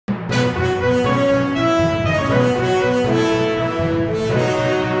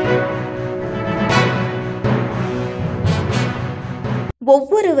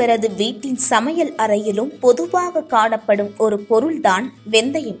ஒவ்வொருவரது வீட்டின் சமையல் அறையிலும் பொதுவாக காணப்படும் ஒரு பொருள்தான்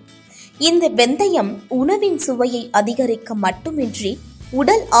வெந்தயம். இந்த வெந்தயம் உணவின் சுவையை அதிகரிக்க மட்டுமின்றி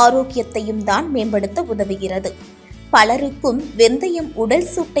உடல் ஆரோக்கியத்தையும் தான் மேம்படுத்த உதவுகிறது. பலருக்கும் வெந்தயம் உடல்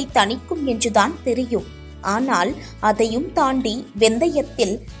சூட்டை தணிக்கும் என்றுதான் தெரியும். ஆனால் அதையும் தாண்டி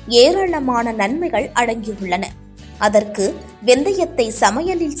வெந்தயத்தில் ஏராளமான நன்மைகள் அடங்கியுள்ளன. அதற்கு வெந்தயத்தை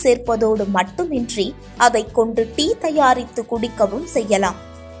சமையலில் சேர்ப்பதோடு மட்டுமின்றி அதை கொண்டு டீ தயாரித்து குடிக்கவும் செய்யலாம்.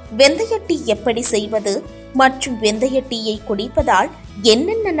 வெந்தய டீ எப்படி செய்வது மற்றும் வெந்தய டீயை குடிப்பதால்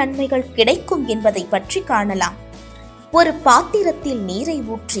என்னென்ன நன்மைகள் கிடைக்கும் என்பதை பற்றி காணலாம். ஒரு பாத்திரத்தில் நீரை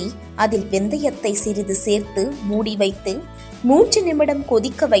ஊற்றி அதில் வெந்தயத்தை சிறிது சேர்த்து மூடி வைத்து 3 நிமிடம்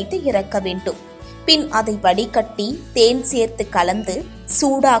கொதிக்க வைத்து இறக்க வேண்டும். பின் அதை வடிகட்டி தேன் சேர்த்து கலந்து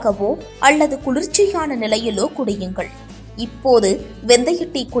சூடாகவோ அல்லது குளிர்ச்சியான நிலையிலோ குடியுங்கள். இப்போது வெந்தய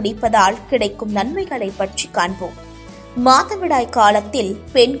டீ குடிப்பதால் கிடைக்கும் நன்மைகளை பற்றி காண்போம். மாதவிடாய் காலத்தில்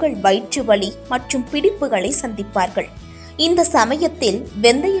பெண்கள் வயிற்று வலி மற்றும் பிடிப்புகளை சந்திப்பார்கள். இந்த சமயத்தில்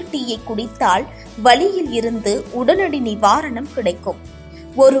வெந்தய டீயை குடித்தால் வலியில் இருந்து உடனடி நிவாரணம் கிடைக்கும்.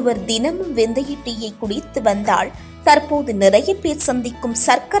 ஒருவர் தினமும் வெந்தய டீயை குடித்து வந்தால் தற்போது நிறைய பேர் சந்திக்கும்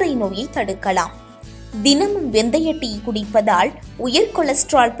சர்க்கரை நோயை தடுக்கலாம். தினமும் வெந்தய டீ குடிப்பதால் உயர்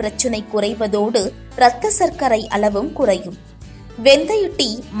கொலஸ்ட்ரால் பிரச்சனை குறைவதோடு இரத்த சர்க்கரை அளவும் குறையும். வெந்தய டீ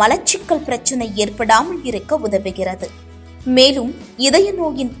மலச்சிக்கல் பிரச்சனை ஏற்படாமல் இருக்க உதவுகிறது. மேலும் இதய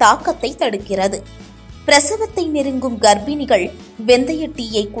நோயின் தாக்கத்தை தடுக்கிறது. பிரசவத்தை நெருங்கும் கர்ப்பிணிகள் வெந்தய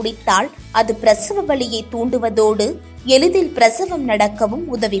டீயை குடித்தால் அது பிரசவ வலியை தூண்டுவதோடு எளிதில் பிரசவம் நடக்கவும்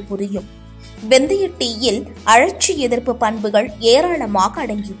உதவி புரியும். வெந்தய டீயில் அழற்சி எதிர்ப்பு பண்புகள் ஏராளமாக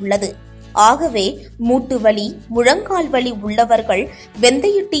அடங்கியுள்ளது. ஆகவே மூட்டு வலி, முழங்கால் வலி உள்ளவர்கள்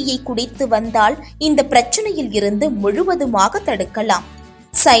வெந்தய டீயை குடித்து வந்தால் இந்த பிரச்சனையில் இருந்து முழுவதுமாக தடுக்கலாம்.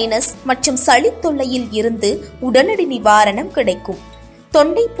 சைனஸ் மற்றும் சளி தொல்லையில் இருந்து உடனடி நிவாரணம் கிடைக்கும்.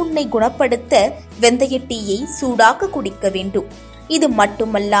 தொண்டை புண்ணை குணப்படுத்த வெந்தய டீயை சூடாக குடிக்க வேண்டும். இது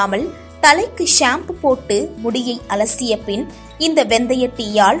மட்டுமல்லாமல் தலைக்கு ஷாம்பு போட்டு முடியை அலசிய பின் இந்த வெந்தய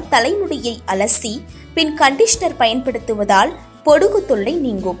டீயால் தலைமுடியை அலசி பின் கண்டிஷனர் பயன்படுத்துவதால் பொடுகு தொல்லை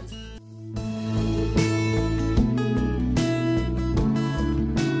நீங்கும்.